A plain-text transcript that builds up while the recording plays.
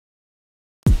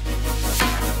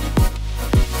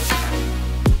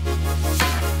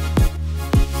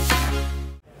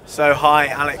So hi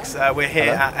Alex, we're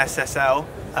here Hello. at SSL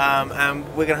and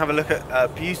we're going to have a look at a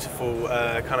beautiful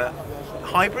kind of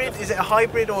hybrid. Is it a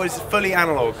hybrid or is it fully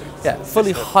analog? Yeah,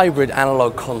 fully hybrid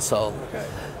analog console.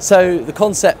 So the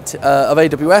concept of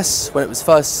AWS when it was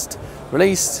first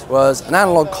released was an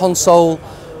analog console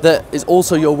that is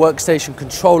also your workstation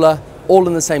controller, all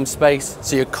in the same space,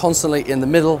 so you're constantly in the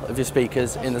middle of your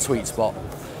speakers in the sweet spot.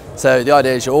 So the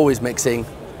idea is you're always mixing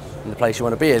in the place you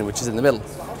want to be in, which is in the middle.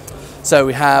 So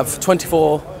we have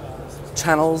 24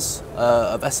 channels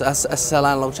of SSL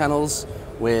analog channels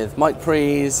with mic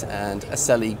pre's and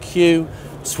SSL EQ,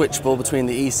 switchable between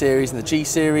the E series and the G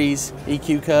series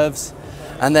EQ curves.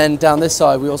 And then down this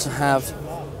side we also have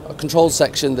a control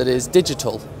section that is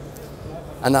digital,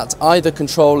 and that's either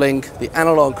controlling the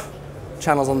analog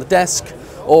channels on the desk,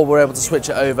 or we're able to switch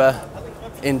it over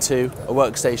into a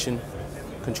workstation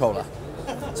controller.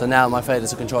 So now my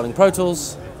faders are controlling Pro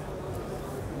Tools,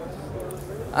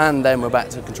 and then we're back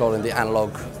to controlling the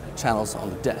analog channels on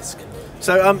the desk.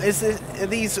 So are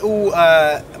these all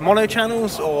mono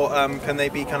channels, or can they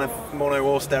be kind of mono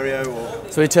or stereo? Or?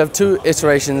 So we have two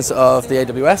iterations of the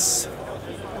AWS.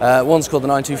 One's called the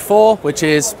 924, which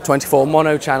is 24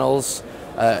 mono channels,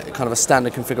 kind of a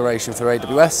standard configuration for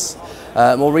AWS.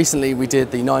 More recently we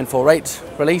did the 948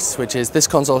 release, which is this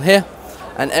console here,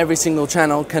 and every single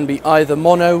channel can be either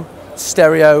mono,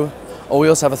 stereo, or we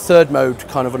also have a third mode,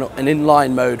 kind of an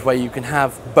inline mode, where you can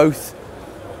have both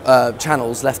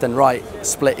channels, left and right,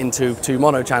 split into two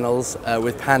mono channels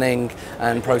with panning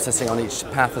and processing on each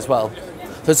path as well.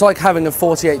 So it's like having a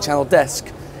 48 channel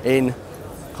desk in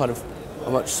kind of a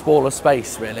much smaller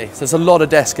space, really. So it's a lot of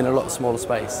desk in a lot smaller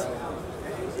space.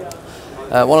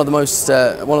 One of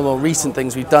the more recent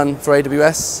things we've done for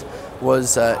AWS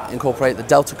was incorporate the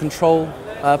Delta Control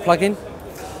plugin.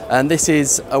 And this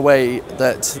is a way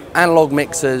that analog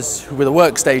mixers with a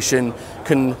workstation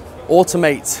can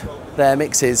automate their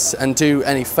mixes and do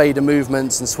any fader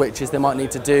movements and switches they might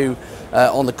need to do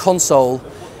on the console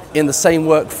in the same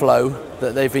workflow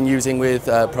that they've been using with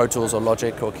Pro Tools or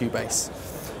Logic or Cubase.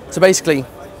 So basically,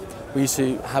 we used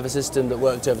to have a system that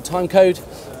worked over timecode,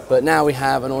 but now we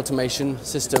have an automation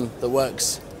system that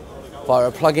works via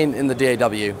a plugin in the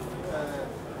DAW.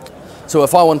 So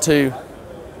if I want to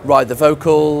ride the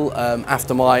vocal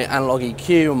after my analog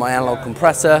EQ and my analog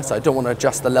compressor, so I don't want to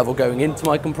adjust the level going into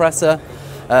my compressor,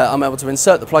 I'm able to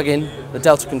insert the plugin, the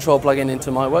Delta Control plugin, into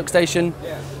my workstation,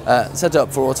 set it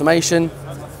up for automation,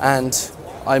 and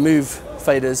I move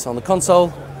faders on the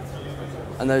console,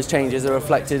 and those changes are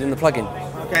reflected in the plugin.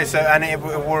 Okay, so and it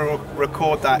will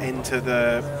record that into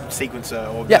the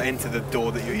sequencer or into the DAW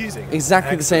that you're using?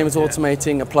 Exactly. Excellent. The same as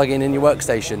automating a plugin in your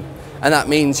workstation, and that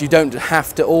means you don't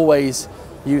have to always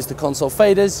use the console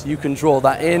faders. You can draw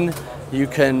that in, you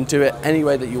can do it any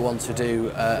way that you want to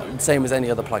do, same as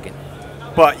any other plugin.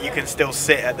 But you can still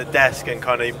sit at the desk and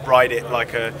kind of ride it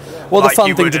like a... Well, like the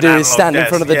fun thing to do is stand in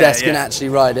front of the desk and yeah. actually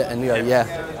ride it and go,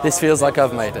 this feels like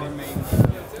I've made it.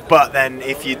 But then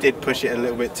if you did push it a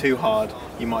little bit too hard,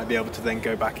 you might be able to then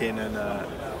go back in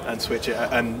and switch it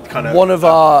and kind of... One of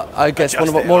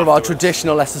our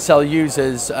traditional SSL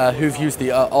users who've used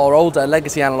our older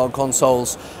legacy analog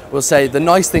consoles will say the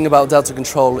nice thing about Delta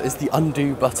Control is the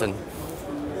undo button,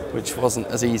 which wasn't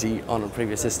as easy on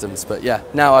previous systems. But yeah,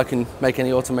 now I can make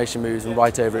any automation moves and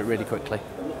write over it really quickly.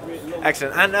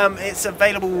 Excellent. And it's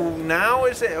available now,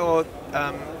 is it? Or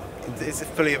is it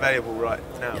fully available right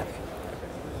now? Yeah.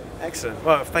 Excellent.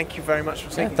 Well, thank you very much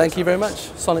for taking Thank you very much.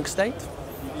 Sonicstate.